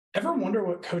Ever wonder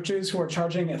what coaches who are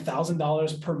charging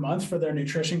 $1,000 per month for their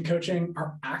nutrition coaching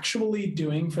are actually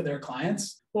doing for their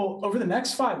clients? Well, over the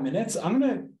next 5 minutes, I'm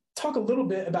going to talk a little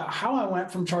bit about how I went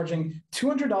from charging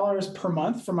 $200 per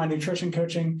month for my nutrition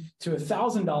coaching to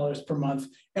 $1,000 per month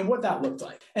and what that looked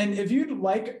like. And if you'd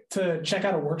like to check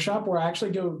out a workshop where I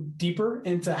actually go deeper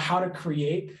into how to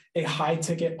create a high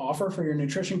ticket offer for your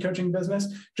nutrition coaching business,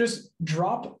 just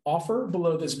drop offer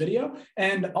below this video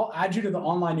and I'll add you to the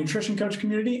online nutrition coach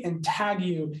community and tag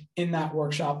you in that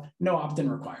workshop. No opt-in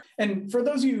required. And for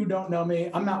those of you who don't know me,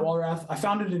 I'm Matt Walrath. I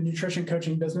founded a nutrition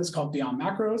coaching business called Beyond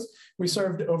Macros. We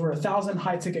served over 1,000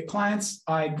 high ticket clients.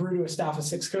 I grew to a staff of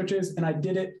 6 coaches, and I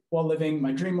did it while living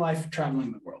my dream life,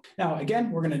 traveling the world. Now,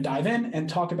 again, we're going to dive in and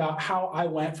talk about how I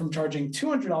went from charging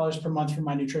 $200 per month for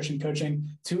my nutrition coaching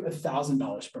to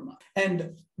 $1,000 per month.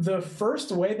 And the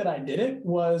first way that I did it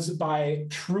was by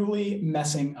truly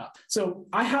messing up. So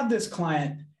I had this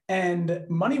client and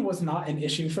money was not an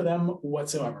issue for them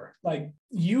whatsoever. Like,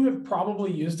 you have probably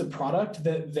used a product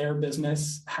that their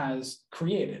business has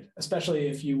created, especially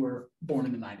if you were born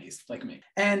in the 90s like me.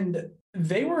 And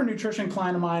they were a nutrition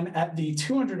client of mine at the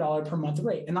 $200 per month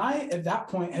rate. And I, at that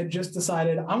point, had just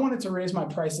decided I wanted to raise my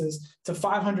prices to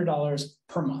 $500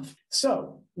 per month.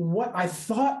 So what I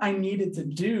thought I needed to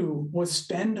do was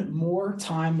spend more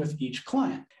time with each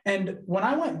client. And when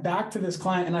I went back to this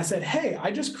client and I said, hey,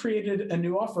 I just created a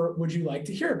new offer, would you like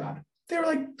to hear about it? They were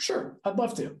like, sure, I'd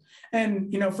love to.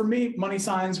 And, for me, money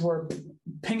signs were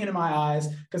pinging in my eyes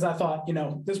because I thought,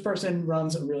 this person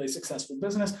runs a really successful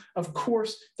business. Of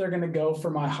course, they're going to go for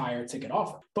my higher ticket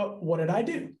offer. But what did I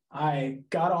do? I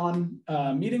got on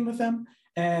a meeting with them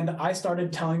and I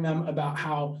started telling them about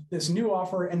how this new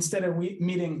offer, instead of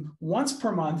meeting once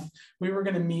per month, we were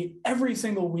going to meet every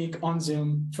single week on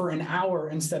Zoom for an hour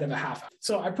instead of a half hour.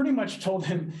 So I pretty much told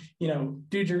him,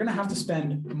 dude, you're going to have to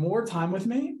spend more time with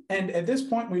me. And at this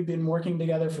point, we'd been working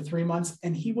together for 3 months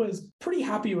and he was pretty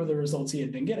happy with the results he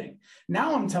had been getting.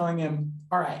 Now I'm telling him,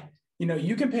 all right,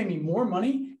 you can pay me more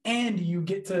money and you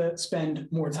get to spend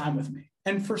more time with me.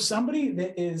 And for somebody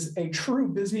that is a true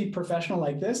busy professional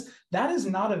like this, that is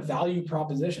not a value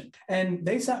proposition. And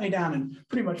they sat me down and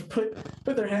pretty much put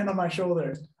their hand on my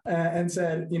shoulder and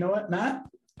said, you know what, Matt,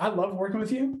 I love working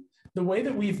with you. The way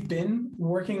that we've been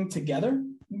working together,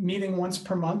 meeting once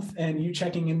per month and you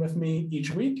checking in with me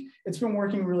each week, it's been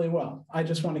working really well. I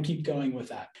just want to keep going with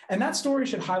that. And that story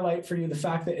should highlight for you the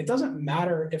fact that it doesn't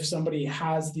matter if somebody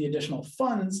has the additional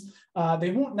funds,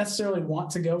 they won't necessarily want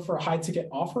to go for a high ticket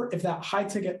offer if that high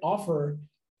ticket offer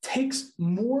takes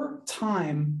more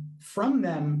time from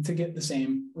them to get the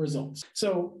same results.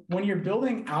 So when you're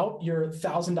building out your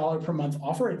 $1,000 per month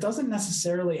offer, it doesn't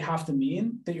necessarily have to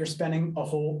mean that you're spending a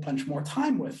whole bunch more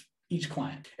time with each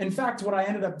client. In fact, what I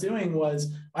ended up doing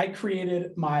was I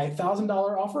created my $1,000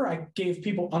 offer. I gave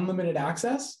people unlimited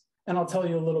access. And I'll tell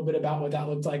you a little bit about what that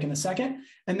looked like in a second.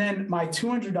 And then my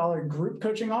 $200 group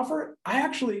coaching offer, I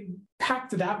actually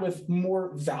packed that with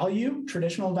more value,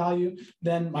 traditional value,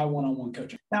 than my one-on-one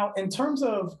coaching. Now, in terms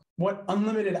of what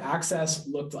unlimited access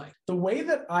looked like, the way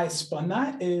that I spun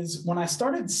that is when I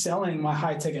started selling my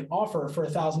high ticket offer for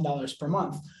 $1,000 per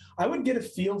month, I would get a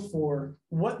feel for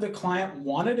what the client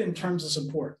wanted in terms of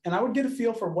support. And I would get a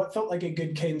feel for what felt like a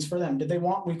good cadence for them. Did they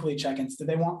want weekly check-ins? Did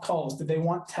they want calls? Did they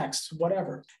want texts?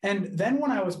 Whatever. And then when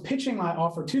I was pitching my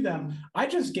offer to them, I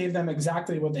just gave them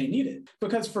exactly what they needed.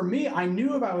 Because for me, I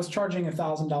knew if I was charging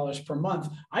 $1,000 per month,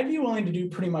 I'd be willing to do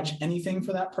pretty much anything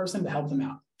for that person to help them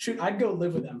out. Shoot, I'd go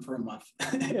live with them for a month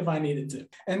if I needed to.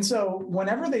 And so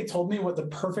whenever they told me what the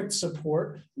perfect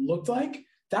support looked like,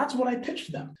 that's what I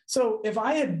pitched them. So if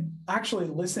I had actually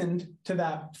listened to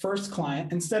that first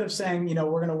client, instead of saying,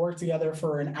 we're going to work together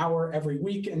for an hour every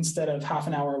week instead of half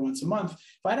an hour once a month, if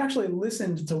I'd actually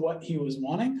listened to what he was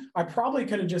wanting, I probably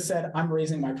could have just said, I'm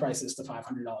raising my prices to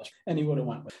 $500 and he would have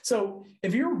went with it. So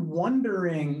if you're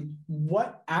wondering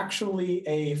what actually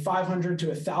a $500 to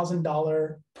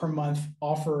 $1,000 per month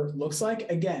offer looks like,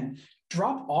 again,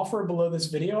 drop offer below this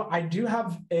video. I do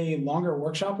have a longer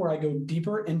workshop where I go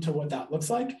deeper into what that looks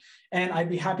like. And I'd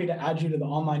be happy to add you to the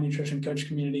online nutrition coach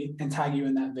community and tag you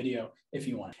in that video if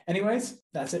you want. Anyways,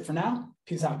 that's it for now.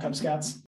 Peace out, Cub Scouts.